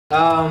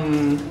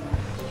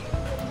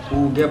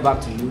We'll get back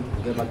to you.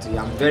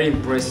 I'm very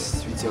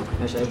impressed with your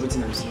credential,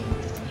 everything I'm seeing.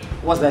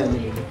 What's that your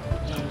name again?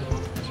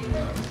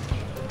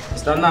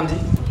 Mr. Namdi,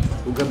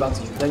 we'll get back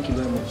to you. Thank you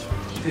very much.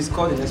 Please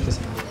call the next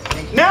person.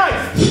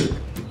 Nice!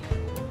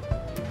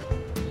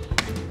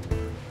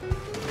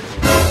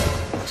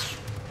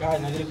 Guy,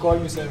 now they call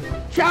you, sir.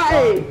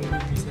 Chai!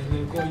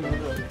 They call you.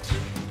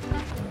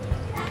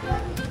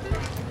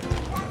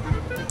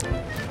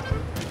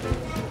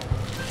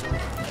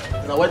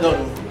 Now, well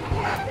done.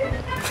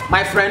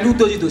 My friend, who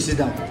told you to sit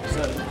down?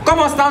 Sir. Come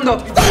on, stand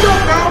up. Stand up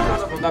now.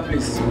 Stand up from that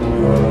place.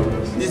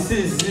 This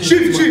is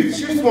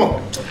Chief, small.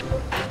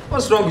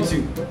 What's wrong with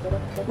you?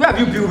 Where have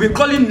you been? We'll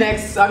call him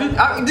next.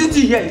 Didn't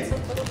you hear it?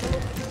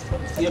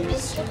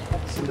 Earpiece.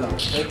 Sit down.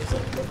 Thank you, sir.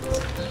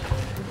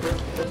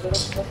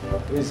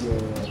 Where's your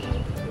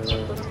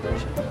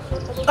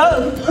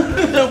I'm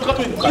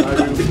coming.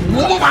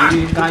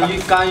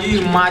 Can you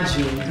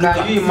imagine? Can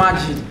you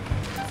imagine?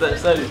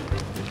 Sorry.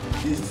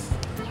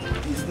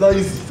 It's not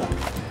easy, sir.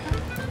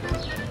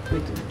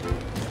 Wait.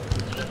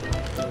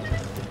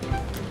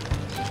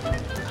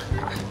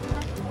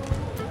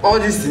 All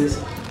these things?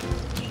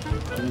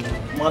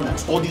 Man,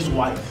 that's all these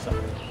wives, sir.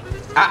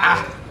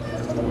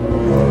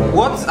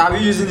 What are we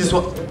using this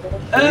one?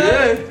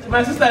 Hey,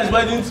 my sister is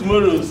wedding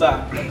tomorrow,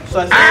 sir. So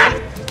I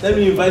said, let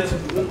me invite you.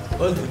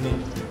 What's the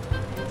name?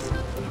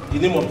 The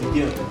name of the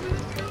girl.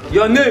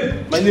 Your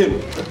name? My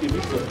name. Okay,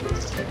 Victor.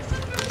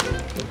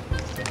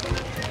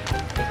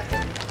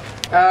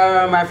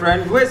 My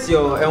friend, where's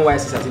your NYC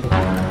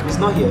certificate? It's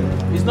not here.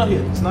 It's not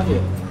here. It's not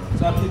here.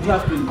 So please, you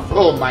have to.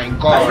 Oh my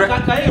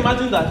God! Can you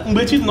imagine that?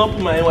 Mbechi did not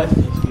put my NYC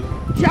certificate.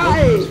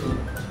 Chai!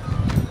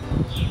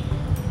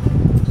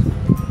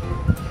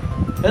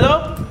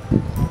 Hello?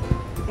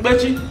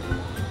 Mbechi,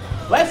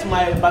 where's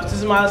my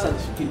baptismal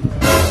certificate?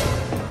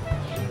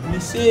 We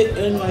say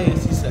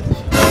NYSC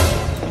certificate.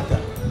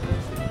 Peter,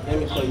 let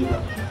me call you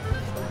back.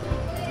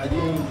 I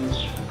didn't need this.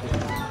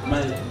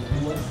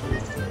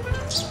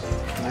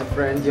 My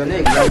friend, your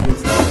name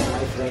is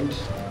my friend.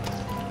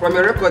 From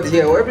your record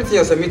here, everything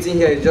you're submitting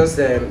here is just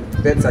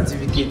birth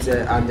certificate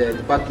and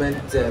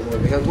department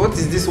of health. What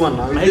is this one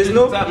now? My There's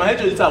no. my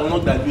HOD sir will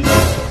not graduate.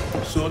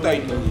 So what are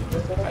you doing?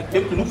 I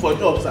came to look for a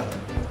job, sir.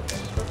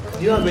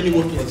 Do you have any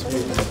working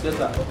experience? Yes,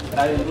 sir.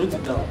 I wrote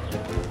it down.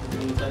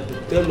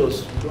 Tell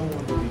us. Don't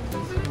want to be.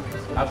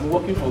 I've been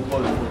working for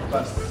God for the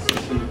past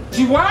 6 years.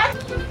 You what?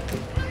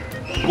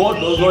 God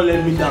does not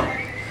let me down.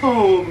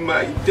 Oh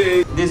my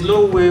day. There's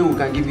no way we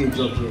can give you a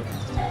job here.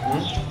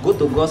 Go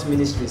to God's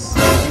ministries.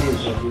 Give you a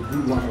job. A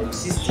good one for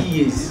 60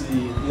 years. This is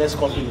the next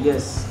company.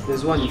 Yes,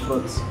 there's one in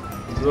front.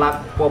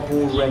 Black,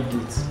 purple, red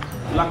gate.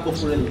 Black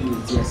Purple Red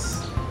Gate.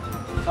 Yes.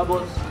 How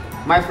about?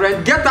 My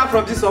friend, get out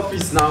from this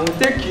office now.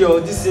 Take your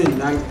this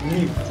in and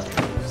leave.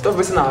 Stop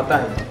wasting our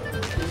time.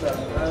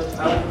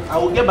 I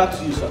will get back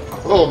to you, sir.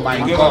 Oh my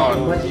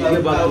God! When you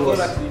get back to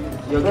us,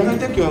 you're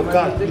Take your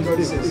card. Take your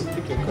Take license.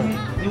 your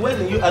card. The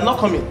wedding, you are not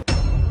coming.